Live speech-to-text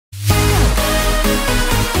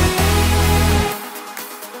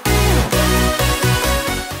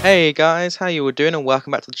Hey guys, how you all doing, and welcome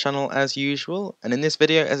back to the channel as usual. And in this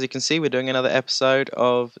video, as you can see, we're doing another episode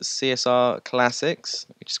of CSR Classics,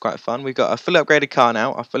 which is quite fun. We've got a fully upgraded car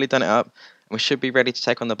now. I've fully done it up, and we should be ready to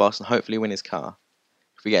take on the boss and hopefully win his car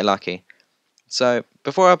if we get lucky. So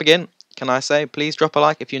before I begin, can I say please drop a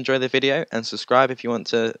like if you enjoy the video and subscribe if you want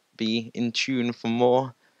to be in tune for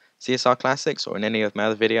more CSR Classics or in any of my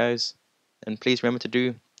other videos. And please remember to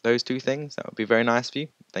do those two things. That would be very nice of you.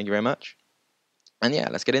 Thank you very much. And yeah,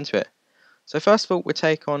 let's get into it. So first of all, we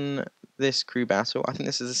take on this crew battle. I think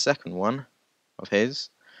this is the second one of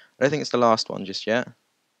his. I don't think it's the last one just yet.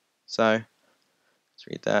 So let's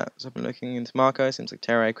read that. So I've been looking into Marco. Seems like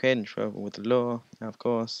Terry Quid in trouble with the law. Now, of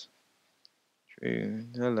course. True.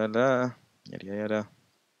 La la la. Yada yada.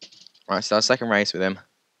 Right, so our second race with him.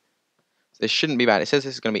 So this shouldn't be bad. It says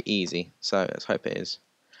this is going to be easy, so let's hope it is.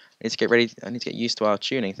 I need to get ready. I need to get used to our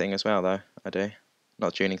tuning thing as well, though. I do.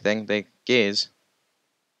 Not tuning thing. The gears.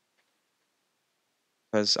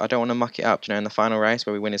 Because I don't want to muck it up, in the final race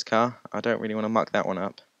where we win his car. I don't really want to muck that one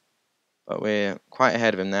up. But we're quite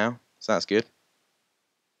ahead of him now, so that's good.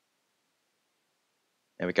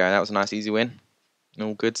 There we go, that was a nice easy win.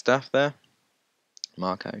 All good stuff there.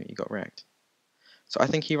 Marco, you got wrecked. So I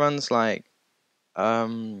think he runs like a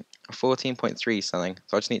 14.3 something.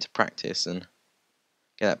 So I just need to practice and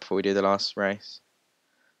get that before we do the last race.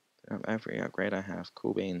 Every upgrade I have,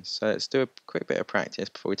 cool beans. So let's do a quick bit of practice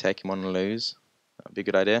before we take him on and lose. That would be a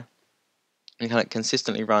good idea. And kind of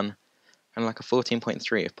consistently run kind of like a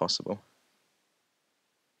 14.3 if possible.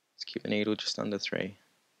 Let's keep the needle just under 3. Okay,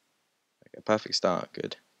 perfect start,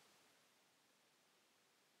 good.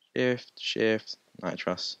 Shift,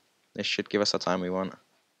 nitrous. This should give us the time we want.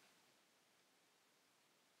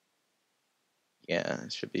 Yeah,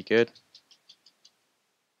 it should be good.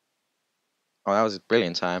 Oh, that was a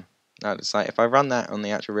brilliant time. Now it's like if I run that on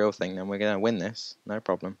the actual real thing, then we're gonna win this, no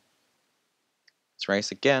problem. Let's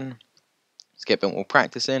race again. Let's get a bit more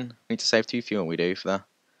practice in. We need to save 2 fuel we do for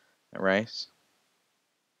that race.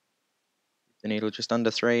 The needle just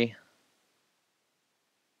under 3.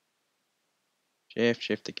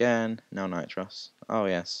 Shift again. Now nitrous. Oh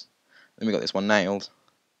yes. Then we got this one nailed.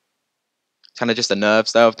 It's kind of just the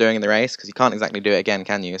nerves though of doing the race, because you can't exactly do it again,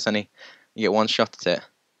 can you? It's only you get one shot at it.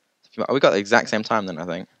 Oh, we got the exact same time then, I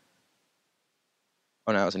think.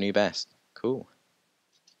 Oh no, it was a new best. Cool.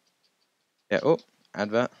 Yeah, oh,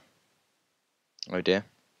 advert. Oh dear.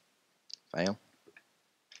 Fail.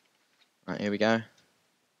 Right, here we go.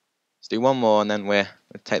 Let's do one more and then we'll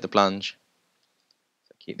take the plunge.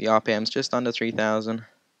 So keep the RPMs just under 3,000.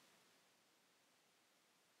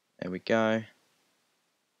 There we go.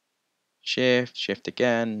 Shift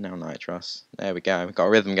again. Now nitrous. There we go. We've got a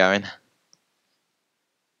rhythm going.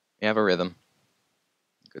 We have a rhythm.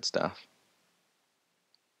 Good stuff.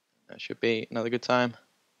 That should be another good time.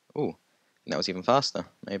 Ooh, that was even faster,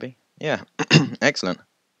 maybe. Yeah, excellent.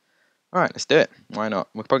 Alright, let's do it. Why not?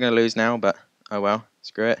 We're probably going to lose now, but oh well,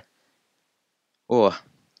 screw it. Oh,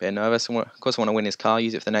 bit nervous. Of course, I want to win his car,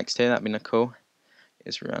 use it for the next tier. That'd be cool.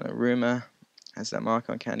 It's run a rumour. Has that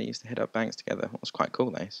marker on candy used to hit up banks together. That was quite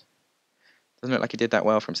cool, those. Doesn't look like he did that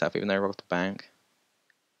well for himself, even though he robbed the bank.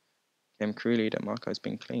 Game crew leader, Marco's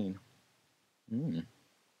been clean.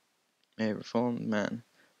 Hey, reformed man.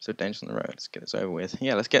 So dangerous on the road. Let's get this over with.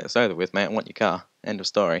 Yeah, let's get this over with, mate. I want your car. End of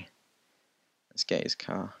story. Let's get his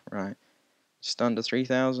car. Right. Just under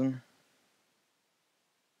 3,000.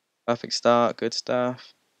 Perfect start. Good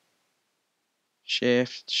stuff.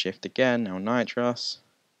 Shift again. Now nitrous.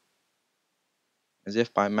 As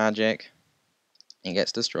if by magic, he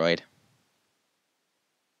gets destroyed.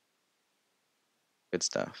 Good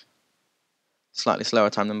stuff. Slightly slower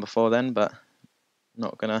time than before then, but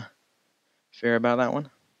not gonna fear about that one.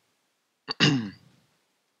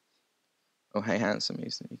 Oh hey handsome,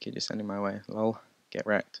 you kid, you're sending my way. Lol, get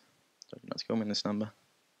wrecked. Told you not to call me in this number.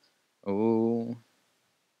 Oh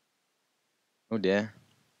dear.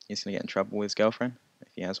 He's gonna get in trouble with his girlfriend, if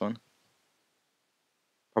he has one.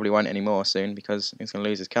 Probably won't anymore soon because he's gonna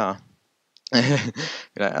lose his car. Be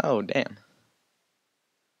like, oh damn.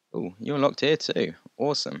 Oh, you unlocked here too.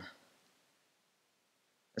 Awesome.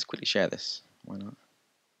 Let's quickly share this. Why not?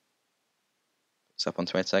 It's up on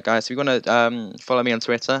Twitter. Guys, if you want to follow me on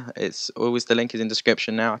Twitter, it's always the link is in the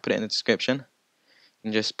description now. I put it in the description. You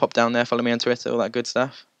can just pop down there, follow me on Twitter, all that good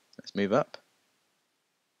stuff. Let's move up.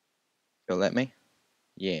 You'll let me?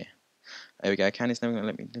 Yeah. There we go. Candy's never going to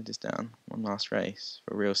let me do this down. One last race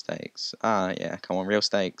for real stakes. Ah, yeah. Come on, real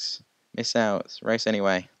stakes. Miss out. Race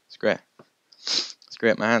anyway. Screw it. Screw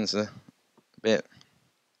it. My hands are a bit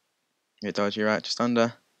dodgy, right? Just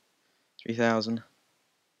under 3,000.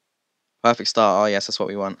 Perfect start. Oh, yes, that's what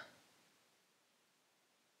we want.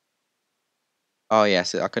 Oh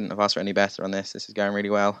yes, I couldn't have asked for any better on this. This is going really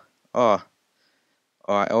well. Oh,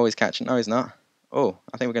 alright, always catching. No, he's not. Oh,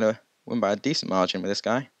 I think we're going to win by a decent margin with this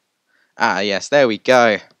guy. Ah, yes, there we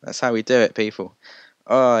go. That's how we do it, people.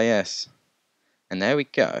 Oh, yes. And there we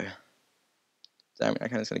go. Damn it,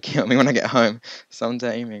 it's going to kill me when I get home.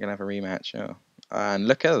 Someday we're going to have a rematch. Oh. And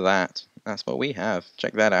look at that. That's what we have.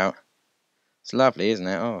 Check that out. It's lovely, isn't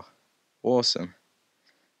it? Oh, awesome.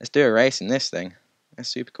 Let's do a race in this thing. That's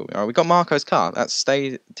super cool. Alright, we got Marco's car. That's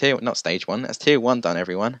not stage 1. That's tier 1 done,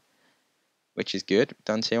 everyone. Which is good.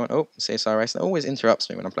 Done tier 1. Oh, CSR race. That always interrupts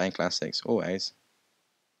me when I'm playing classics. Always.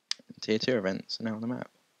 Tier 2 events are now on the map.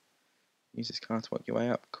 Use this car to work your way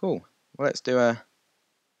up. Cool. Well, let's do a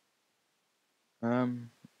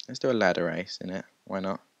ladder race in it. Why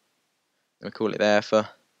not? We'll call it there for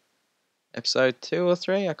episode 2 or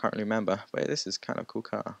 3. I can't really remember. But this is kind of a cool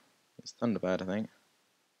car. It's Thunderbird, I think.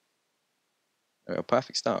 There we go.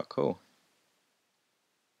 Perfect start. Cool.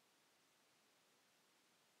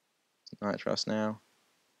 Nitros now.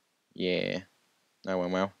 Yeah. That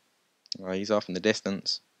went well. Well, he's off in the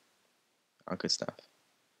distance. Oh, good stuff.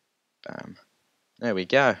 Bam. There we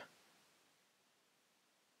go.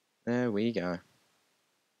 There we go.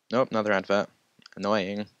 Nope, another advert.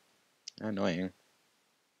 Annoying. Annoying.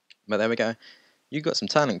 But there we go. You got some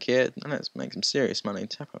talent, kid. Let's make some serious money.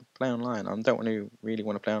 Tap up, play online. I don't really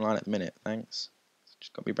want to play online at the minute. Thanks.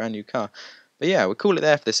 Just got me a brand new car. But yeah, we'll call it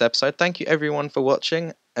there for this episode. Thank you everyone for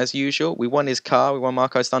watching. As usual, we won his car. We won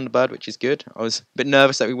Marco's Thunderbird, which is good. I was a bit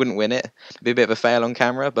nervous that we wouldn't win it. It'd be a bit of a fail on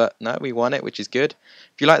camera, but no, we won it, which is good.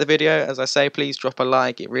 If you like the video, as I say, please drop a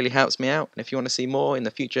like. It really helps me out. And if you want to see more in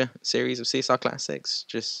the future series of CSR Classics,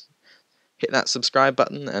 just hit that subscribe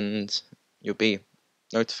button and you'll be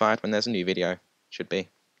notified when there's a new video. Should be.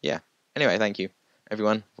 Yeah. Anyway, thank you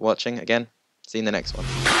everyone for watching again. See you in the next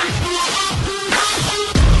one.